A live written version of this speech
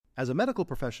As a medical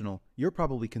professional, you're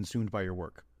probably consumed by your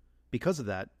work. Because of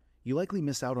that, you likely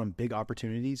miss out on big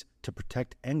opportunities to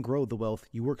protect and grow the wealth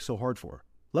you work so hard for.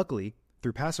 Luckily,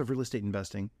 through passive real estate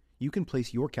investing, you can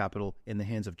place your capital in the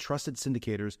hands of trusted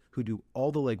syndicators who do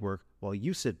all the legwork while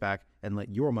you sit back and let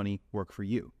your money work for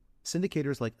you.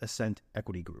 Syndicators like Ascent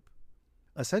Equity Group.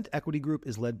 Ascent Equity Group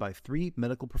is led by 3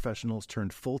 medical professionals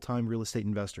turned full-time real estate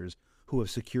investors who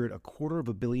have secured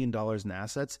 $250 million in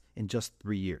assets in just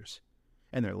 3 years.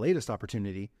 And their latest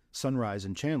opportunity, Sunrise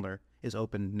in Chandler, is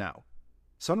open now.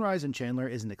 Sunrise in Chandler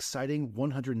is an exciting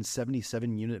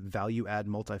 177-unit value-add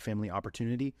multifamily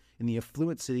opportunity in the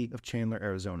affluent city of Chandler,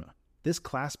 Arizona. This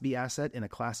Class B asset in a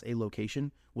Class A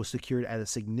location was secured at a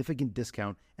significant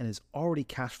discount and is already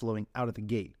cash flowing out of the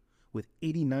gate, with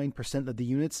 89% of the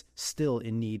units still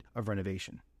in need of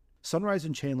renovation. Sunrise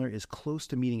in Chandler is close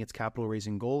to meeting its capital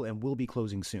raising goal and will be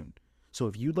closing soon. So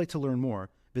if you'd like to learn more,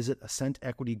 visit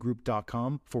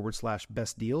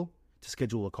ascentequitygroup.com/best deal to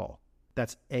schedule a call.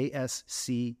 That's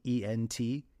ASCENT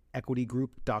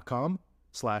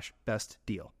equitygroup.com/best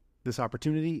deal. This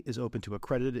opportunity is open to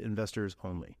accredited investors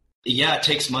only. Yeah, it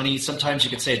takes money. Sometimes you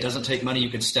could say it doesn't take money. You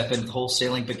can step into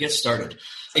wholesaling, but get started.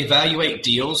 Evaluate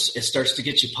deals. It starts to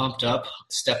get you pumped up.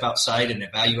 Step outside and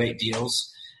evaluate deals.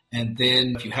 And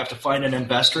then if you have to find an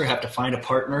investor, have to find a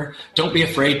partner, don't be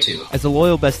afraid to. As a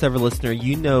loyal Best Ever listener,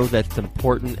 you know that it's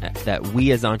important that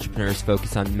we as entrepreneurs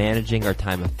focus on managing our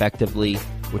time effectively,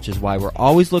 which is why we're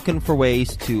always looking for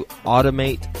ways to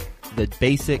automate the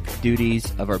basic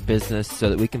duties of our business so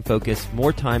that we can focus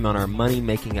more time on our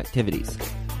money-making activities.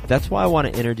 That's why I want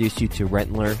to introduce you to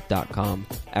Rentler.com.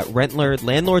 At Rentler,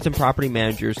 landlords and property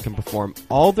managers can perform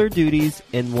all their duties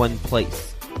in one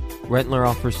place. Rentler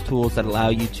offers tools that allow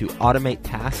you to automate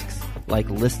tasks like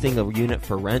listing a unit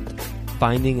for rent,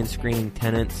 finding and screening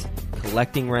tenants,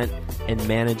 collecting rent, and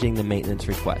managing the maintenance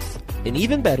requests. And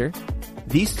even better,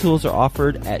 these tools are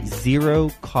offered at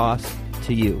zero cost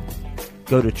to you.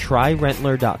 Go to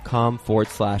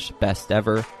tryrentler.com/best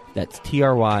ever. That's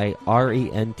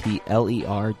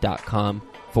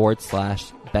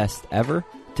tryrentler.com/best ever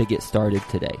to get started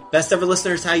today. Best Ever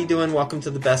listeners, how you doing? Welcome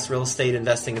to the Best Real Estate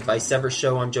Investing Advice Ever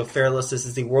show. I'm Joe Fairless. This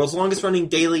is the world's longest running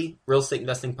daily real estate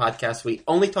investing podcast. We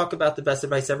only talk about the best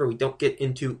advice ever. We don't get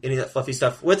into any of that fluffy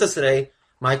stuff. With us today,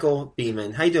 Michael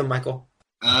Beeman. How you doing, Michael?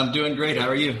 I'm doing great. How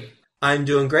are you? I'm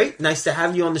doing great. Nice to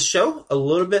have you on the show. A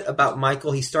little bit about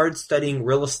Michael. He started studying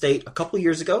real estate a couple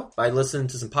years ago by listening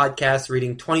to some podcasts,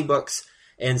 reading 20 books,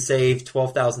 and saved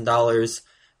 $12,000.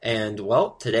 And,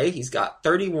 well, today he's got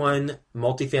 31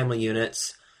 multifamily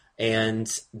units,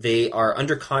 and they are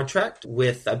under contract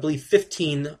with, I believe,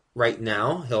 15 right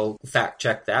now. He'll fact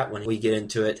check that when we get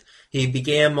into it. He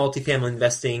began multifamily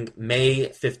investing May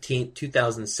 15th,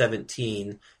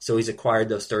 2017, so he's acquired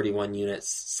those 31 units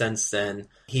since then.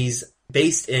 He's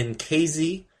based in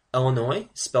KZ, Illinois,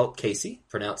 spelt Casey,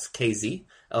 pronounced KZ,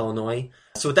 Illinois.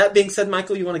 So with that being said,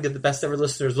 Michael, you want to give the Best Ever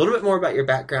listeners a little bit more about your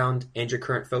background and your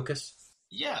current focus?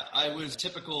 Yeah, I was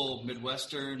typical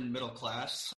Midwestern middle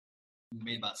class,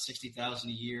 made about $60,000 a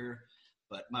year,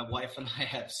 but my wife and I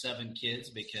have 7 kids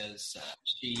because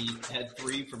she had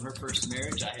 3 from her first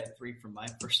marriage. I had 3 from my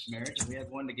first marriage, and we had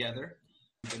 1 together.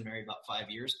 We've been married about 5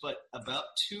 years, but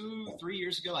about 2-3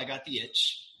 years ago, I got the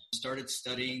itch, started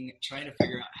studying, trying to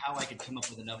figure out how I could come up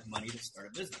with enough money to start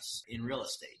a business in real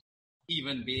estate.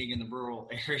 Even being in the rural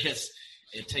areas,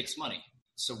 it takes money.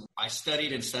 So I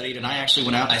studied, and I actually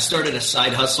went out. I started a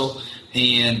side hustle,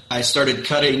 and I started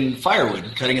cutting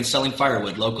and selling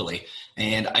firewood locally.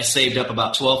 And I saved up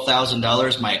about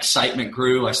 $12,000. My excitement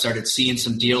grew. I started seeing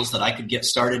some deals that I could get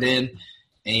started in.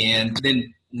 And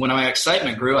then when my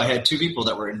excitement grew, I had 2 people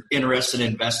that were interested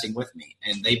in investing with me,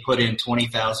 and they put in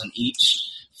 $20,000 each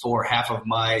for half of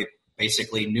my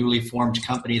basically newly formed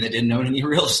company that didn't own any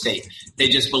real estate. They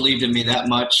just believed in me that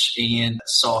much and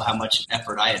saw how much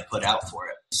effort I had put out for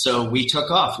it. So we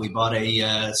took off. We bought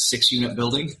a 6-unit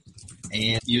building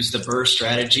and used the BRRRR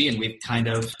strategy, and we've kind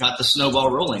of got the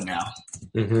snowball rolling now.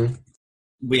 Mm-hmm.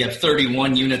 We have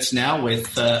 31 units now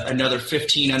with another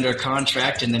 15 under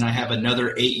contract, and then I have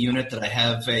another 8 unit that I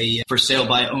have a for sale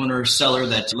by owner seller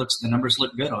that the numbers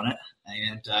look good on it,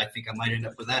 and I think I might end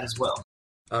up with that as well.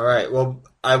 All right. Well,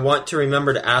 I want to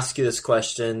remember to ask you this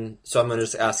question, so I'm going to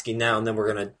just ask you now, and then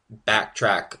we're going to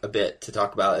backtrack a bit to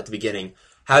talk about it at the beginning.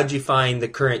 How did you find the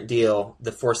current deal,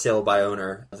 the for sale by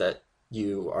owner that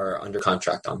you are under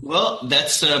contract on? Well,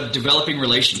 that's developing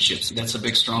relationships. That's a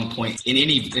big strong point in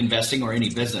any investing or any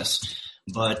business.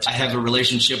 But I have a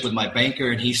relationship with my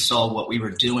banker, and he saw what we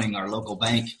were doing, our local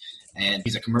bank, And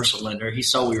he's a commercial lender. He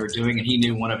saw what we were doing, and he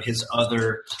knew one of his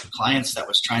other clients that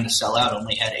was trying to sell out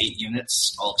only had 8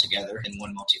 units altogether in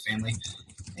one multifamily.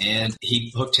 And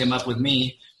he hooked him up with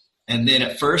me. And then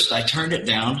at first I turned it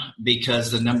down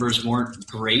because the numbers weren't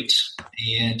great.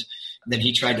 And then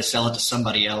he tried to sell it to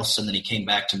somebody else. And then he came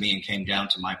back to me and came down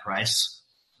to my price,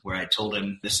 where I told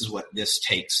him, this is what this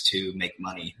takes to make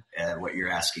money. What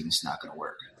you're asking is not going to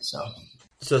work. So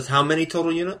it's how many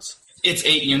total units? It's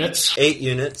 8 units. 8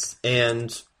 units.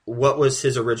 And what was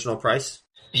his original price?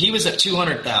 He was at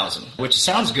 $200,000, which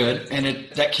sounds good, and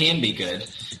that can be good.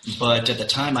 But at the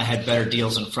time, I had better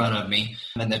deals in front of me,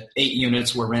 and the 8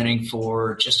 units were renting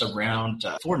for just around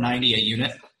 $490 a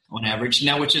unit on average.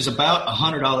 Now, which is about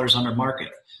 $100 under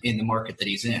market in the market that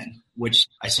he's in, which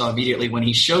I saw immediately when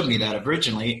he showed me that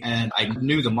originally, and I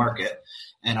knew the market,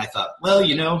 and I thought, well,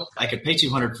 I could pay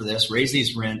 $200 for this, raise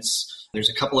these rents. There's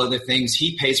a couple other things.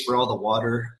 He pays for all the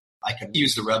water. I could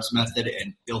use the RUBS method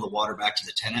and bill the water back to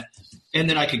the tenant. And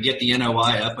then I could get the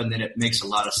NOI up, and then it makes a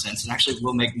lot of sense. And actually,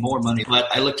 we'll make more money. But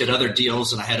I looked at other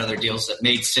deals, and I had other deals that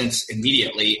made sense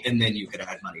immediately, and then you could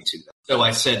add money to them. So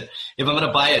I said, if I'm going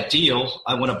to buy a deal,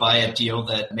 I want to buy a deal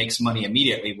that makes money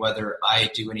immediately, whether I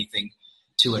do anything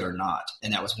to it or not.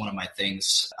 And that was one of my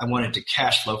things. I wanted to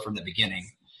cash flow from the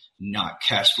beginning, not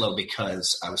cash flow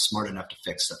because I was smart enough to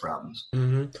fix the problems.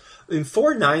 Mm-hmm. In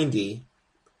 $490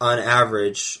 on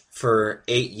average for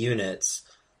 8 units,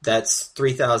 that's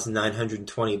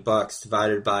 $3,920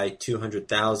 divided by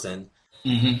 200,000.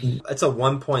 Mm-hmm. That's a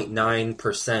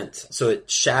 1.9%. So it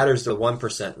shatters the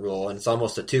 1% rule, and it's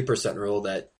almost a 2% rule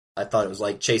that I thought it was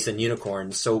like chasing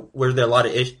unicorns. So were there a lot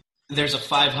of issues? There's a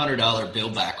 $500 bill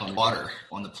back on water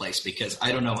on the place because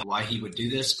I don't know why he would do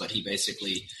this, but he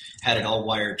basically had it all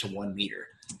wired to 1 meter.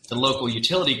 The local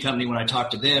utility company, when I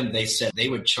talked to them, they said they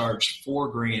would charge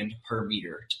 $4,000 per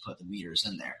meter to put the meters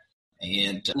in there.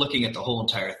 And looking at the whole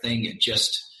entire thing, it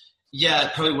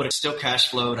probably would have still cash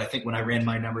flowed. I think when I ran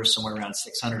my numbers, somewhere around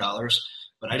 $600,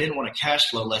 but I didn't want to cash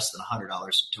flow less than $100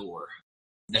 a door.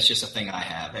 That's just a thing I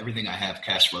have. Everything I have,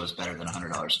 cash flow is better than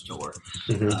 $100 a door.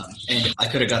 Mm-hmm. And I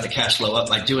could have got the cash flow up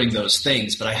by doing those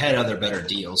things, but I had other better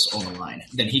deals on the line.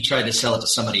 Then he tried to sell it to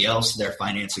somebody else. Their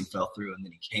financing fell through, and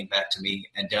then he came back to me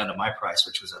and down to my price,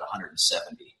 which was at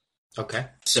 $170. Okay.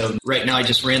 So right now I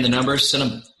just ran the numbers, sent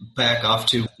them back off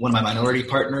to one of my minority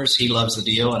partners. He loves the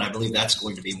deal, and I believe that's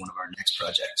going to be one of our next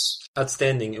projects.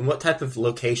 Outstanding. And what type of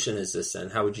location is this in?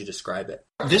 How would you describe it?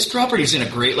 This property is in a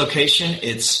great location.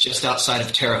 It's just outside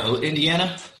of Terre Haute,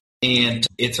 Indiana, and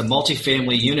it's a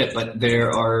multifamily unit, but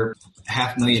there are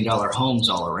 $500,000 homes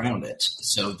all around it.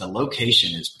 So the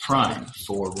location is prime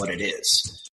for what it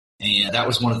is. And that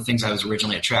was one of the things I was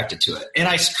originally attracted to it. And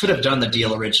I could have done the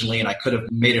deal originally, and I could have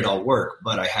made it all work,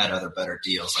 but I had other better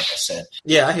deals, like I said.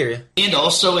 Yeah, I hear you. And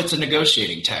also, it's a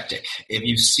negotiating tactic. If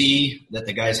you see that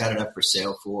the guy's had it up for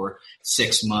sale for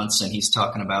 6 months, and he's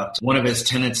talking about one of his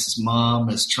tenants' mom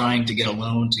is trying to get a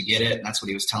loan to get it, and that's what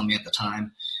he was telling me at the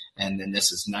time. And then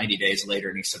this is 90 days later,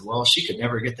 and he said, well, she could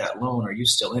never get that loan. Are you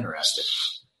still interested?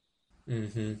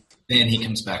 Mm-hmm. Then he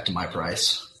comes back to my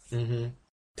price. Mm-hmm.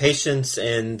 Patience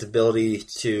and ability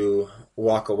to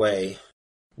walk away,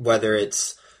 whether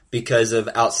it's because of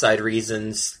outside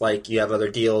reasons like you have other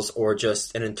deals or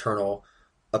just an internal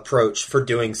approach for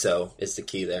doing so is the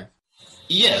key there.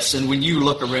 Yes, and when you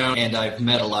look around, and I've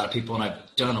met a lot of people, and I've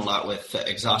done a lot with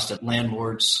exhausted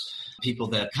landlords, people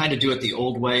that kind of do it the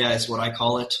old way, is what I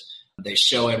call it. They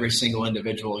show every single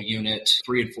individual unit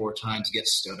 3 and 4 times, get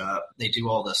stood up. They do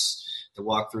all this, to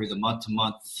walk through the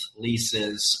month-to-month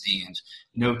leases and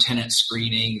no tenant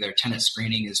screening. Their tenant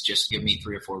screening is just give me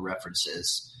 3 or 4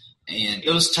 references. And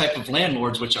those type of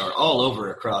landlords, which are all over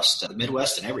across the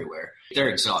Midwest and everywhere, they're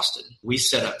exhausted. We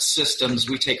set up systems.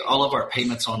 We take all of our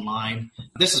payments online.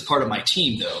 This is part of my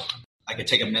team, though. I could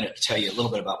take a minute to tell you a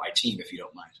little bit about my team, if you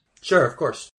don't mind. Sure, of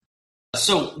course.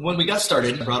 So when we got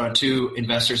started, I brought on 2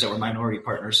 investors that were minority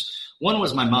partners. One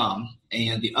was my mom,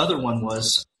 and the other one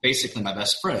was basically my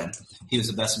best friend. He was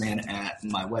the best man at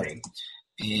my wedding,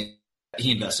 and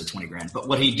he invested $20,000. But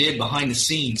what he did behind the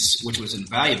scenes, which was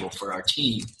invaluable for our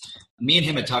team, me and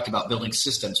him had talked about building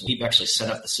systems. We've actually set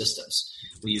up the systems.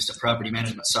 We used a property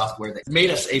management software that made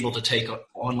us able to take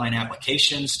online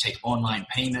applications, take online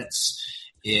payments.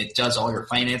 It does all your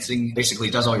financing, basically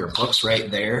does all your books right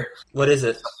there. What is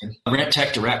it? Rent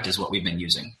Tech Direct is what we've been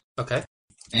using. Okay.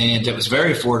 And it was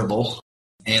very affordable.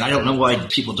 And I don't know why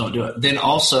people don't do it. Then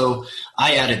also,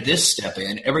 I added this step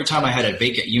in. Every time I had a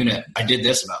vacant unit, I did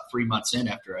this about 3 months in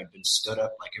after I'd been stood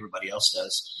up like everybody else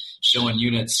does, showing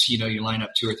units. You know, you line up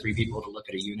 2 or 3 people to look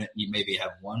at a unit. You maybe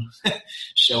have one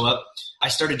show up. I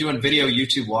started doing video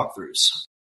YouTube walkthroughs.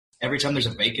 every time there's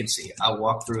a vacancy, I'll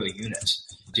walk through a unit,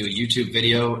 do a YouTube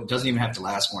video. It doesn't even have to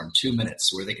last more than 2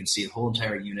 minutes, where they can see the whole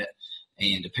entire unit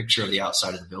and a picture of the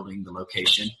outside of the building, the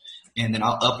location. And then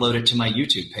I'll upload it to my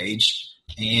YouTube page,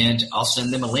 and I'll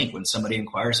send them a link when somebody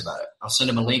inquires about it. I'll send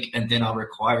them a link, and then I'll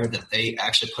require that they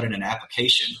actually put in an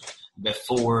application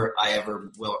before I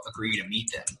ever will agree to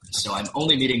meet them. So I'm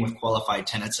only meeting with qualified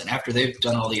tenants, and after they've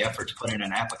done all the effort to put in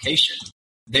an application,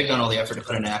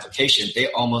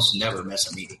 they almost never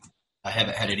miss a meeting. I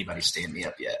haven't had anybody stand me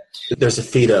up yet. There's a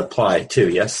fee to apply too,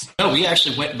 yes? No, we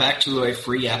actually went back to a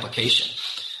free application.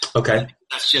 Okay.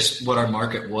 That's just what our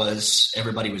market was,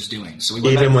 everybody was doing. So we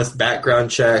went with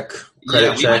background check,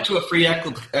 credit check? We went to a free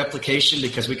application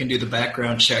because we can do the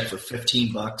background check for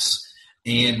 $15.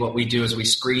 And what we do is we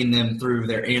screen them through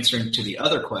their answering to the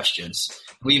other questions.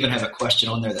 We even have a question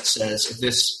on there that says, if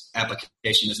this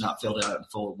application is not filled out in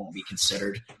full, it won't be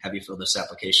considered. Have you filled this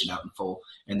application out in full?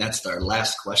 And that's our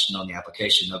last question on the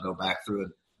application. They'll go back through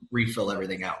and refill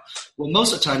everything out. Well,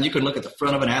 most of the time you can look at the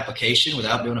front of an application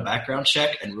without doing a background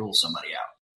check and rule somebody out.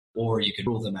 Or you could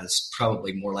rule them as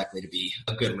probably more likely to be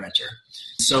a good renter.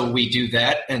 So we do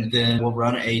that, and then we'll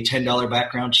run a $10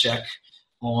 background check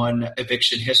on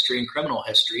eviction history and criminal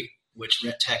history, which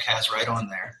Rent Tech has right on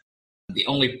there. The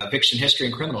only eviction history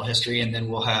and criminal history, and then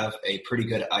we'll have a pretty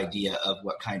good idea of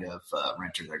what kind of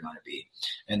renter they're going to be.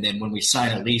 And then when we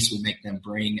sign a lease, we make them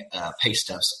bring pay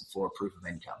stubs for proof of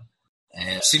income.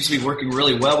 And it seems to be working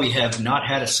really well. We have not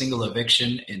had a single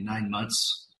eviction in 9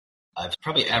 months. I've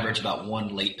probably averaged about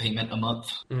one late payment a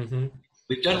month. Mm-hmm.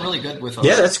 We've done really good with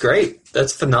Yeah, that's great.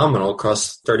 That's phenomenal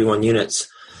across 31 units.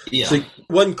 Yeah. So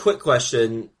one quick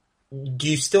question. Do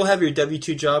you still have your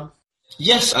W-2 job?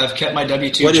 Yes, I've kept my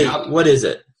W-2 job. What is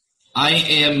it? I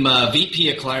am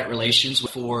VP of Client Relations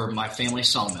for my family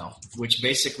sawmill, which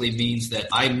basically means that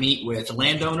I meet with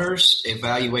landowners,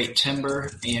 evaluate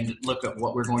timber, and look at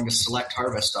what we're going to select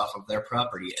harvest off of their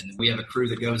property. And we have a crew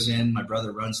that goes in. My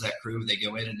brother runs that crew. They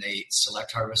go in and they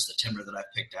select harvest the timber that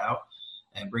I've picked out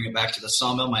and bring it back to the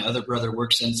sawmill. My other brother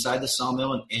works inside the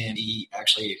sawmill, and he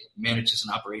actually manages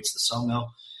and operates the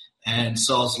sawmill and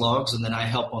saws logs, and then I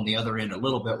help on the other end a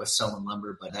little bit with selling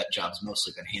lumber, but that job's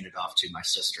mostly been handed off to my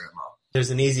sister-in-law. There's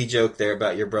an easy joke there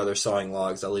about your brother sawing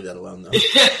logs. I'll leave that alone, though.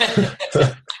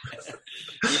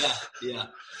 Yeah.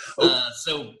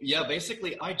 So,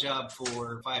 basically my job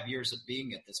for 5 years of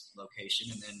being at this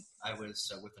location, and then I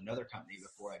was with another company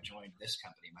before I joined this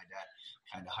company. My dad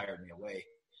kind of hired me away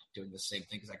doing the same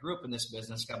thing because I grew up in this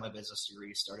business, got my business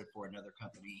degree, started for another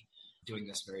company, doing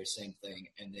this very same thing.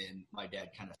 And then my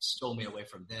dad kind of stole me away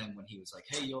from them when he was like,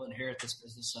 hey, you'll inherit this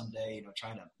business someday,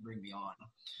 trying to bring me on.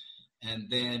 And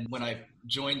then when I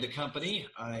joined the company,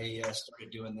 I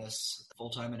started doing this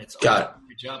full time, and it's my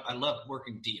job. I love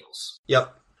working deals.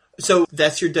 Yep. So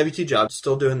that's your W-2 job,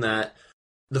 still doing that.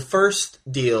 The first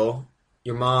deal,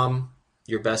 your mom,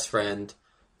 your best friend,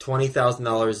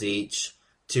 $20,000 each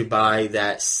to buy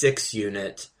that 6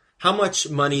 unit. How much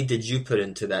money did you put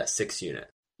into that 6 unit?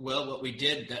 Well, what we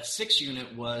did, that 6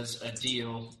 unit was a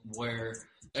deal where,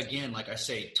 again, like I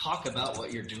say, talk about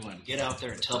what you're doing. Get out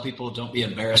there and tell people. Don't be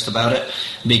embarrassed about it.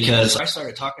 Because I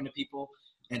started talking to people,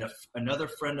 and another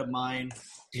friend of mine,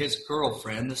 his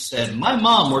girlfriend, said, my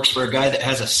mom works for a guy that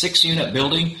has a 6-unit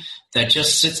building that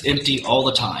just sits empty all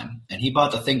the time. And he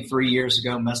bought the thing 3 years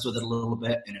ago, messed with it a little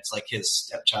bit, and it's like his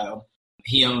stepchild.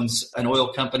 He owns an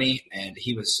oil company, and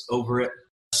he was over it.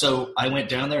 So I went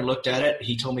down there, looked at it.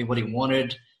 He told me what he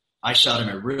wanted. I shot him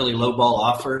a really low-ball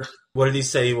offer. What did he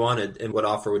say he wanted, and what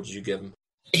offer would you give him?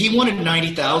 He wanted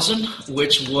 $90,000,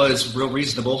 which was real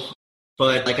reasonable.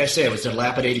 But like I say, it was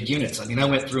dilapidated units. I mean, I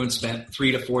went through and spent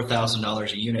 $3,000 to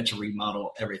 $4,000 a unit to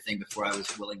remodel everything before I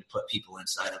was willing to put people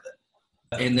inside of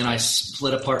it. And then I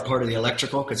split apart part of the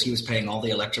electrical because he was paying all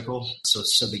the electrical.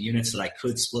 So the units that I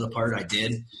could split apart, I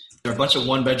did. There are a bunch of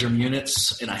one-bedroom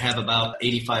units, and I have about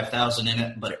 $85,000 in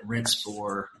it, but it rents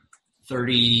for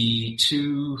 $3,300,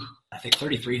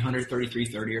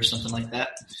 $3,330 or something like that.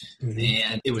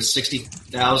 Mm-hmm. And it was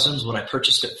 $60,000 is what I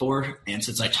purchased it for. And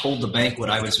since I told the bank what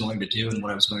I was going to do and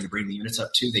what I was going to bring the units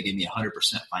up to, they gave me 100%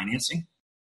 financing.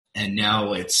 And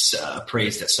now it's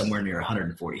appraised at somewhere near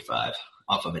 145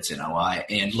 off of its NOI.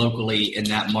 And locally in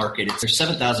that market, there's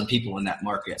 7,000 people in that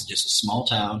market. It's just a small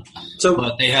town,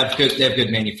 but they have good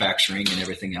manufacturing and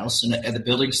everything else. And the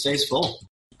building stays full.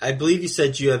 I believe you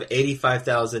said you have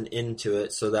 $85,000 into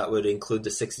it, so that would include the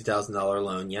 $60,000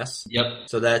 loan, yes? Yep.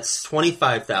 So that's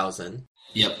 $25,000.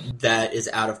 Yep. That is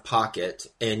out of pocket.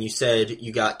 And you said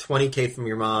you got $20K from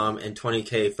your mom and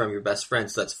 $20K from your best friend,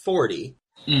 so that's $40,000.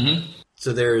 Mm-hmm.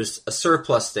 So there's a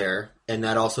surplus there, and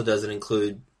that also doesn't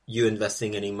include you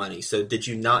investing any money. So did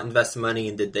you not invest money,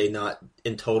 and did they not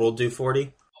in total do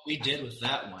 40? We did with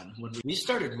that one. When we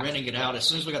started renting it out, as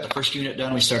soon as we got the first unit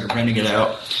done, we started renting it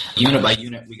out. Unit by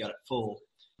unit, we got it full.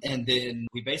 And then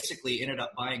we basically ended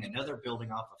up buying another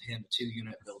building off of him, a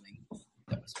 2-unit building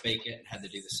that was vacant and had to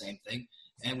do the same thing.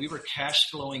 And we were cash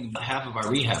flowing half of our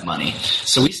rehab money.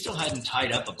 So we still hadn't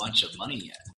tied up a bunch of money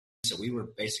yet. So we were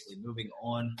basically moving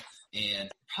on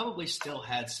and probably still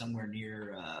had somewhere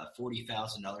near $40,000,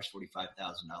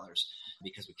 $45,000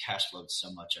 because we cash flowed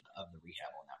so much of the rehab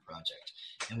on that project.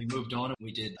 And we moved on.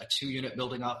 We did a 2-unit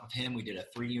building off of him. We did a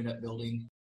 3-unit building.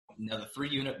 Now, the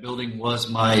 3-unit building was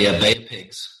my Bay of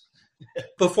Pigs.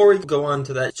 Before we go on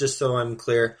to that, just so I'm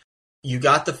clear, you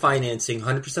got the financing,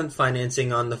 100%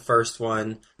 financing on the first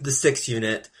one, the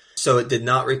 6-unit. So it did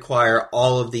not require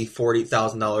all of the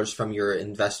 $40,000 from your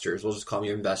investors. We'll just call them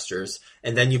your investors.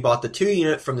 And then you bought the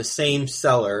 2-unit from the same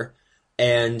seller,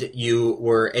 and you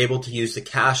were able to use the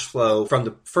cash flow from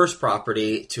the first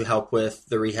property to help with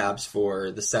the rehabs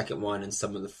for the second one and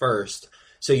some of the first.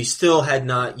 So you still had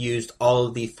not used all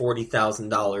of the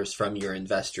 $40,000 from your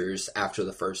investors after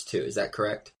the first 2. Is that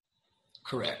correct?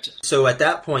 Correct. So at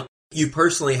that point, you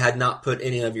personally had not put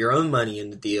any of your own money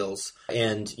into deals,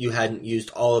 and you hadn't used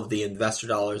all of the investor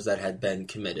dollars that had been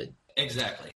committed.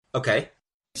 Exactly. Okay.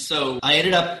 So I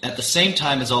ended up at the same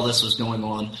time as all this was going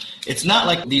on. It's not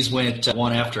like these went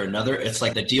one after another. It's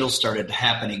like the deals started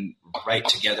happening right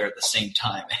together at the same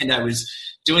time. And I was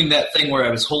doing that thing where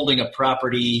I was holding a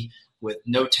property with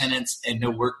no tenants and no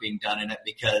work being done in it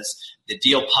because the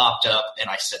deal popped up and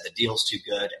I said the deal's too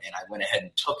good, and I went ahead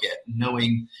and took it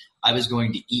knowing I was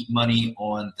going to eat money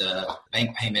on the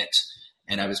bank payment,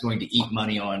 and I was going to eat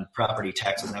money on property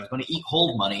taxes, and I was going to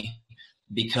hold money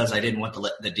because I didn't want to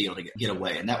let the deal to get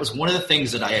away. And that was one of the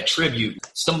things that I attribute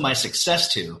some of my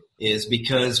success to, is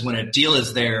because when a deal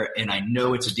is there and I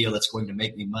know it's a deal that's going to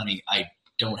make me money, I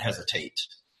don't hesitate.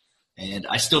 And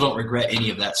I still don't regret any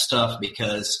of that stuff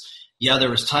because, yeah, there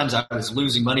was times I was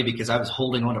losing money because I was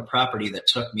holding on to property that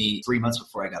took me 3 months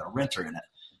before I got a renter in it.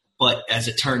 But as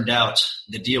it turned out,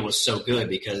 the deal was so good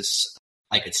because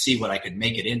I could see what I could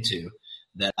make it into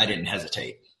that I didn't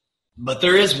hesitate. But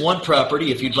there is one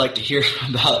property, if you'd like to hear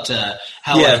about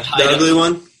how I tied the ugly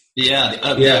one? Yeah,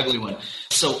 the ugly one.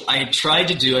 So I tried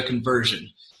to do a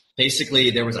conversion. Basically,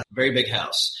 there was a very big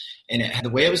house. And the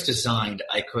way it was designed,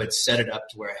 I could set it up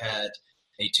to where I had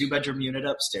a 2-bedroom unit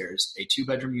upstairs, a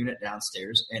 2-bedroom unit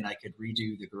downstairs, and I could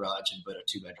redo the garage and put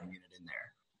a 2-bedroom unit in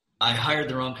there. I hired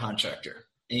the wrong contractor.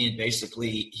 And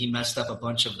basically, he messed up a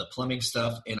bunch of the plumbing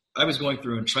stuff, and I was going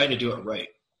through and trying to do it right.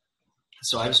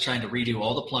 So I was trying to redo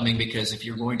all the plumbing because if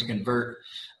you're going to convert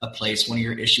a place, one of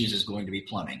your issues is going to be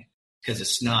plumbing because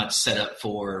it's not set up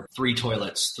for 3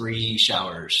 toilets, 3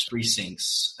 showers, 3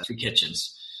 sinks, 3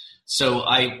 kitchens. So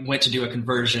I went to do a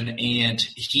conversion, and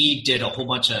he did a whole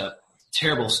bunch of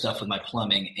terrible stuff with my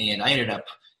plumbing, and I ended up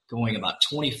going about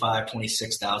 $25,000,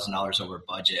 $26,000 over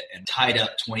budget and tied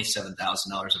up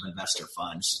 $27,000 of investor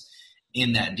funds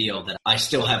in that deal that I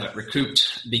still haven't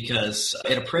recouped because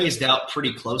it appraised out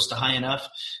pretty close to high enough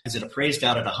because it appraised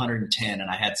out at 110 and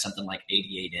I had something like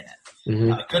 88 in it.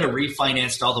 Mm-hmm. I could have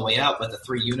refinanced all the way out, but the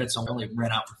 3 units only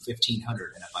rent out for $1,500.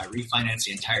 And if I refinance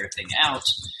the entire thing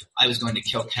out, I was going to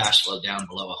kill cash flow down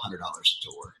below $100 a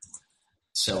door.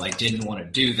 So I didn't want to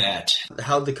do that.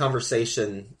 How'd the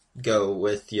conversation go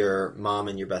with your mom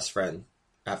and your best friend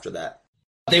after that?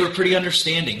 They were pretty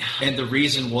understanding. And the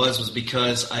reason was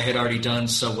because I had already done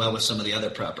so well with some of the other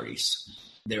properties.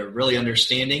 They were really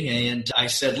understanding. And I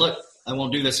said, look, I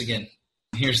won't do this again.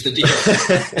 Here's the deal.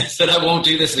 I said, I won't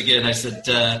do this again. I said,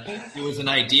 it was an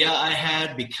idea I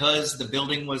had because the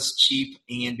building was cheap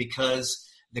and because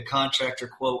the contractor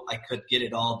quote, I could get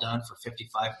it all done for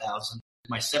 $55,000.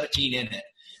 My 17 in it,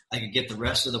 I could get the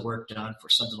rest of the work done for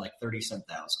something like $37,000.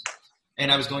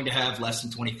 And I was going to have less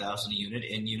than $20,000 a unit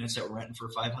in units that were renting for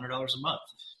 $500 a month.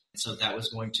 So that was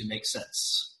going to make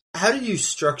sense. How did you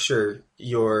structure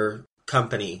your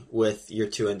company with your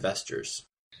 2 investors?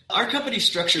 Our company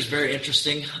structure is very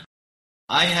interesting.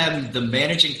 I am the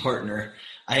managing partner.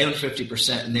 I own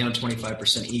 50% and they own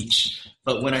 25% each.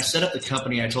 But when I set up the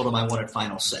company, I told them I wanted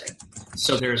final say.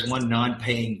 So there's one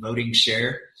non-paying voting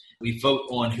share. We vote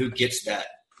on who gets that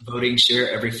voting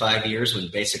share every 5 years when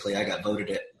basically I got voted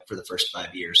it for the first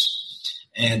 5 years.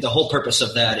 And the whole purpose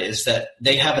of that is that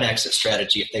they have an exit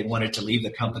strategy. If they wanted to leave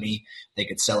the company, they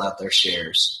could sell out their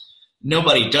shares.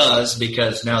 Nobody does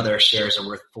because now their shares are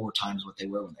worth 4 times what they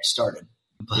were when they started.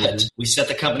 But we set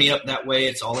the company up that way.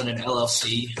 It's all in an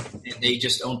LLC. And they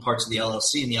just own parts of the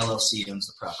LLC, and the LLC owns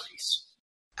the properties.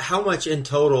 How much in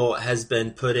total has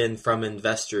been put in from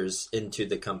investors into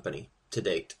the company to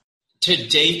date? To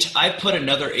date, I put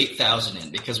another 8,000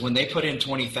 in because when they put in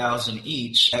 20,000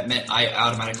 each, that meant I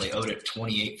automatically owed it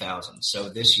 28,000. So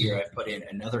this year I put in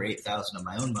another 8,000 of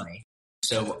my own money.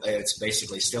 So it's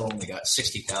basically still only got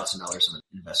 $60,000 of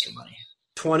investor money.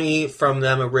 20 from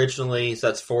them originally, so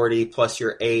that's 40, plus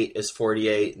your 8 is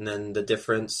 48, and then the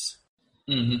difference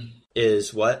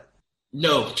is what?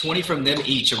 No, 20 from them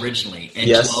each originally, and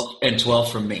Yes.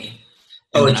 12 from me.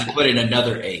 And then I put in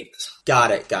another 8.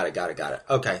 Got it.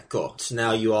 Okay, cool. So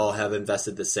now you all have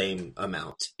invested the same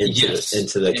amount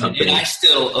into the company.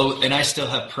 And I still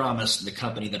have promised the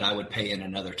company that I would pay in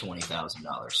another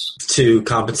 $20,000 to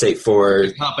compensate for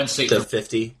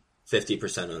the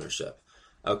 50% ownership.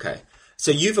 Okay.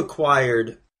 So you've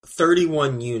acquired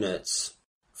 31 units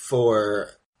for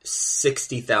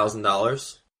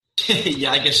 $60,000.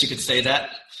 Yeah, I guess you could say that.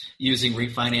 Using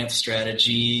refinance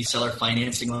strategy, seller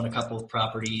financing on a couple of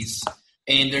properties.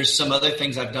 And there's some other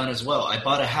things I've done as well. I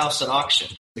bought a house at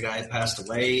auction. The guy had passed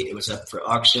away. It was up for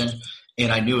auction.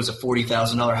 And I knew it was a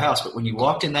 $40,000 house. But when you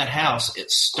walked in that house,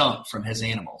 it stunk from his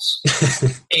animals.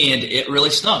 And it really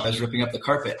stunk. I was ripping up the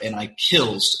carpet and I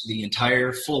killed the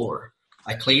entire floor.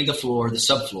 I cleaned the floor, the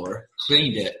subfloor,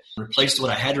 cleaned it, replaced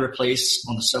what I had to replace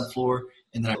on the subfloor.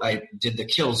 And then I did the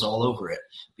kills all over it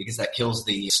because that kills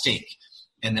the stink.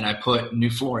 And then I put new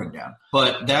flooring down.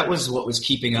 But that was what was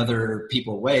keeping other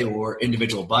people away or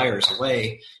individual buyers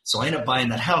away. So I ended up buying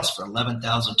that house for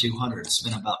 $11,200,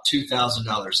 spent about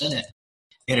 $2,000 in it,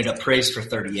 and it appraised for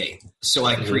 $38,000. So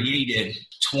I created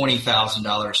 $20,000,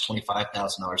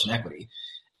 $25,000 in equity.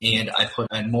 And I put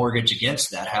a mortgage against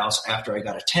that house after I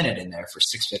got a tenant in there for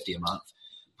 $650 a month.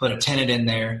 Put a tenant in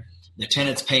there. The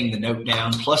tenant's paying the note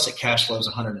down, plus it cash flows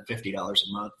 $150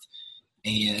 a month.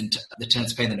 And the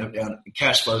tenant's paying the note down,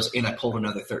 cash flows, and I pulled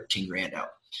another $13,000 out.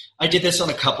 I did this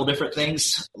on a couple different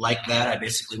things like that. I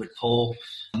basically would pull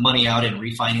money out in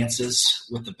refinances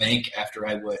with the bank after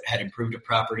I had improved a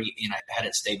property and I had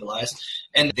it stabilized.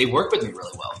 And they work with me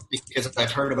really well because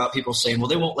I've heard about people saying, well,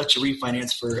 they won't let you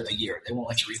refinance for a year. They won't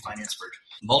let you refinance for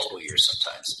multiple years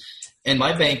sometimes. And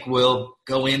my bank will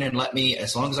go in and let me,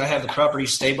 as long as I have the property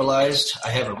stabilized,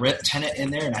 I have a rent tenant in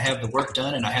there and I have the work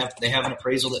done and they have an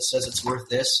appraisal that says it's worth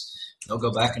this, they'll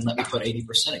go back and let me put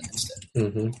 80% against it.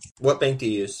 Mm-hmm. What bank do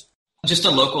you use? Just a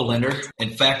local lender.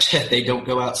 In fact, they don't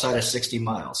go outside of 60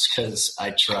 miles because I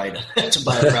tried to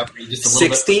buy a property just a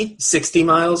little bit. 60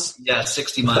 miles? Yeah,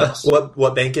 60 miles.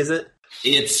 What bank is it?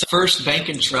 It's First Bank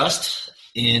and Trust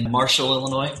in Marshall,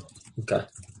 Illinois. Okay.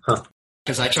 Huh.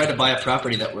 Because I tried to buy a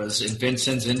property that was in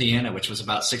Vincennes, Indiana, which was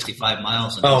about 65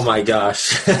 miles. Oh, my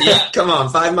gosh. Yeah. Come on,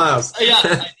 5 miles. Yeah,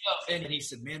 I know. And he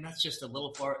said, man, that's just a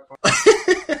little far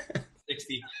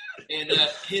 60. And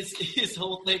his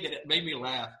whole thing, and it made me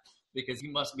laugh because he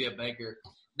must be a banker.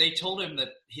 They told him that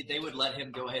they would let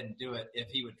him go ahead and do it if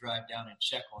he would drive down and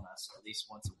check on us at least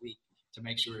once a week to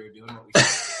make sure we were doing what we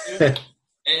should do.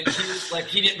 And he was like,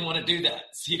 he didn't want to do that.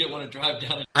 So he didn't want to drive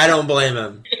down. I don't blame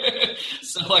him.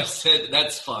 So I said,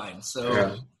 that's fine.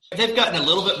 So they've gotten a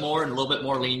little bit more and a little bit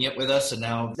more lenient with us. And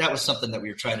now that was something that we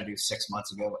were trying to do 6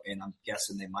 months ago. And I'm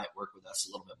guessing they might work with us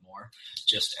a little bit more,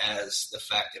 just as the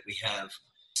fact that we have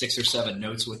 6 or 7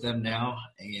 notes with them now.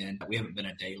 And we haven't been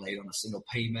a day late on a single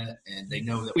payment. And they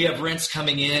know that we have rents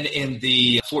coming in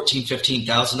the $14,000,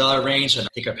 $15,000 range. And I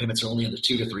think our payments are only in the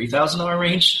 $2,000 to $3,000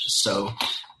 range. So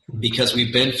because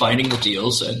we've been finding the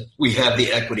deals and we have the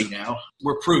equity now,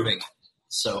 we're proving.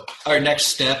 So our next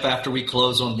step after we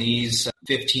close on these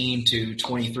 15 to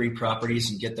 23 properties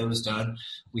and get those done,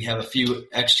 we have a few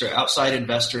extra outside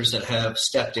investors that have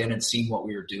stepped in and seen what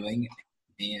we were doing.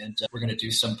 And we're going to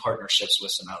do some partnerships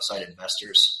with some outside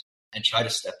investors and try to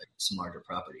step into some larger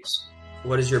properties.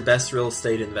 What is your best real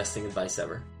estate investing advice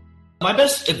ever? My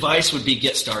best advice would be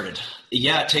get started.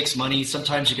 Yeah, it takes money.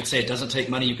 Sometimes you could say it doesn't take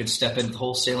money. You can step into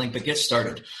wholesaling, but get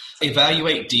started.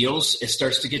 Evaluate deals. It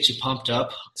starts to get you pumped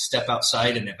up. Step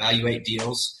outside and evaluate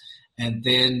deals. And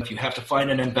then if you have to find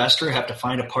an investor, have to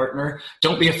find a partner,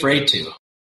 don't be afraid to.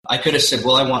 I could have said,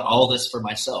 well, I want all this for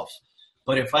myself.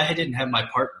 But if I didn't have my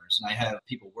partners and I have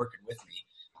people working with me,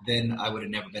 then I would have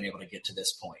never been able to get to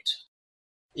this point.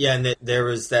 Yeah, and there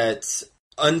was that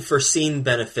unforeseen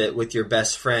benefit with your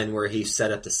best friend where he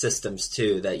set up the systems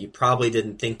too, that you probably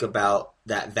didn't think about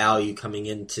that value coming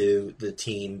into the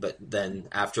team, but then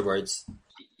afterwards.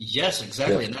 Yes,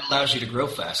 exactly. Yep. And that allows you to grow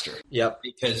faster. Yep.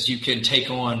 Because you can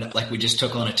take on, like we just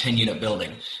took on a 10-unit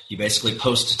building. You basically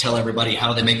post to tell everybody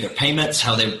how they make their payments,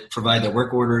 how they provide their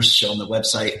work orders, show them the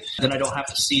website. Then I don't have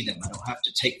to see them. I don't have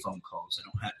to take phone calls. I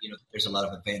don't have, there's a lot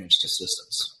of advantage to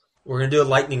systems. We're going to do a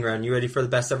lightning round. You ready for the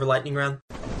best ever lightning round?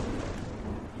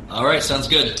 All right, sounds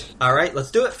good. All right,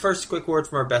 let's do it. First, quick word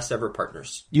from our best ever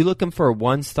partners. You looking for a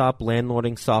one-stop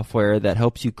landlording software that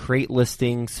helps you create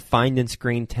listings, find and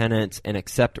screen tenants, and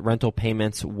accept rental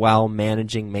payments while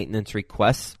managing maintenance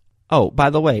requests? Oh, by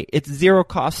the way, it's zero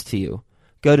cost to you.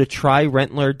 Go to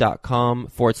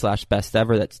tryrentler.com/best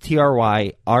ever. That's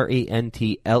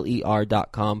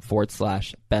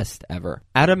tryrentler.com/best ever.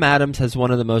 Adam Adams has one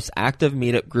of the most active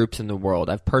meetup groups in the world.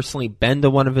 I've personally been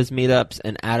to one of his meetups,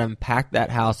 and Adam packed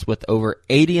that house with over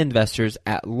 80 investors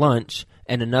at lunch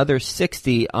and another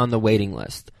 60 on the waiting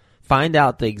list. Find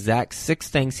out the exact 6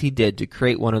 things he did to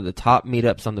create one of the top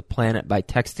meetups on the planet by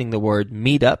texting the word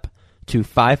meetup to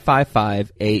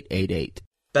 555-888.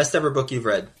 Best ever book you've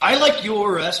read. I like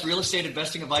your best real estate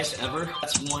investing advice ever.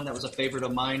 That's one that was a favorite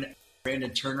of mine.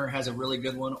 Brandon Turner has a really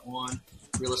good one on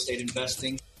real estate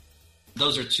investing.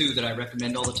 Those are 2 that I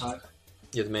recommend all the time.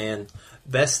 You're the man.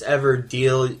 Best ever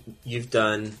deal you've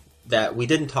done that we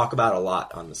didn't talk about a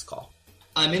lot on this call.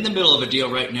 I'm in the middle of a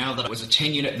deal right now that was a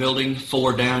 10-unit building,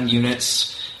 4 down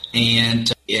units,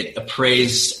 and it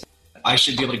appraised. I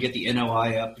should be able to get the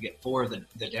NOI up to get 4 of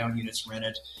the down units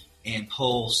rented and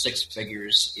pull 6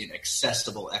 figures in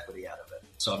accessible equity out of it.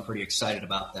 So I'm pretty excited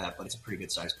about that, but it's a pretty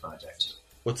good-sized project.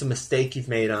 What's a mistake you've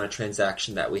made on a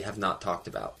transaction that we have not talked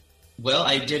about? Well,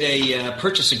 I did a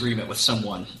purchase agreement with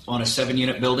someone on a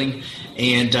 7-unit building,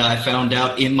 and I found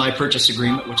out in my purchase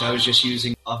agreement, which I was just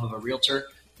using off of a realtor,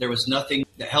 there was nothing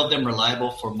that held them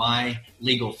reliable for my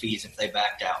legal fees if they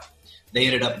backed out. They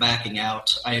ended up backing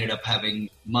out. I ended up having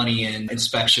money in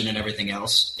inspection and everything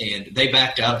else, and they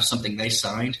backed out of something they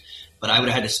signed, but I would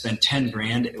have had to spend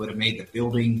 $10,000. It would have made the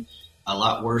building a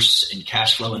lot worse in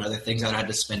cash flow and other things. I would have had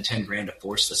to spend $10,000 to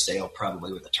force the sale,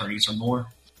 probably with attorneys or more.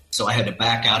 So I had to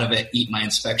back out of it, eat my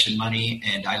inspection money,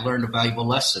 and I learned a valuable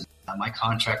lesson. My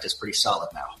contract is pretty solid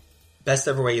now. Best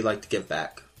ever way you like to give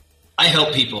back? I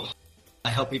help people. I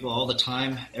help people all the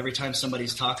time. Every time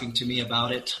somebody's talking to me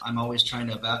about it, I'm always trying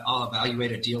to I'll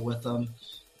evaluate a deal with them.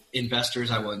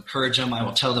 Investors, I will encourage them. I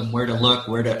will tell them where to look,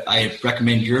 I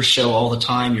recommend your show all the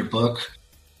time, your book.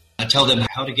 I tell them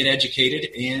how to get educated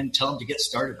and tell them to get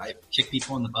started. I kick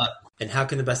people in the butt. And how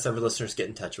can the best ever listeners get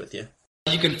in touch with you?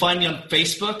 You can find me on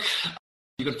Facebook.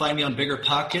 You can find me on Bigger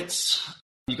Pockets.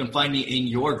 You can find me in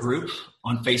your group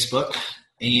on Facebook.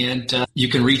 And you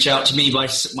can reach out to me by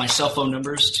my cell phone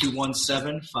numbers,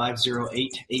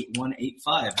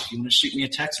 217-508-8185. If you want to shoot me a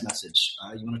text message,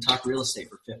 you want to talk real estate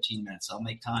for 15 minutes, I'll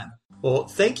make time. Well,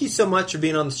 thank you so much for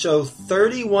being on the show.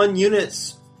 31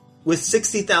 units with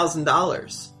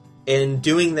 $60,000. And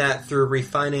doing that through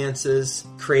refinances,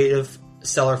 creative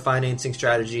seller financing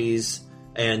strategies,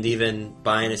 and even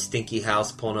buying a stinky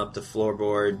house, pulling up the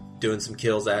floorboard, doing some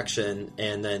kills action,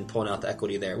 and then pulling out the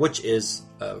equity there, which is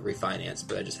refinance,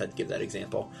 but I just had to give that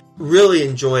example. Really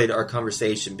enjoyed our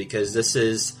conversation because this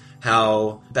is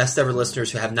how best ever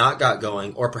listeners who have not got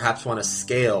going or perhaps want to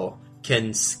scale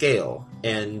can scale.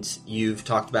 And you've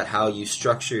talked about how you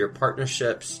structure your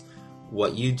partnerships,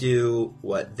 what you do,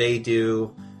 what they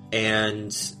do,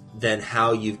 and then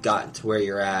how you've gotten to where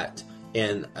you're at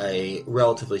in a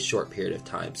relatively short period of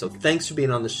time. So thanks for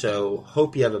being on the show.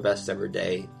 Hope you have a best ever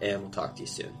day, and we'll talk to you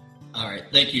soon. All right.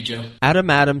 Thank you, Joe. Adam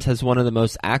Adams has one of the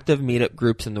most active meetup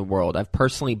groups in the world. I've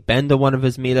personally been to one of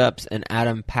his meetups, and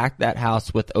Adam packed that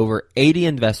house with over 80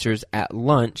 investors at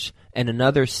lunch and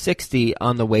another 60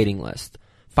 on the waiting list.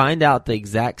 Find out the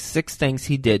exact 6 things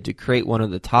he did to create one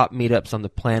of the top meetups on the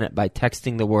planet by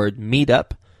texting the word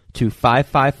meetup to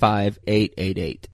 555-888.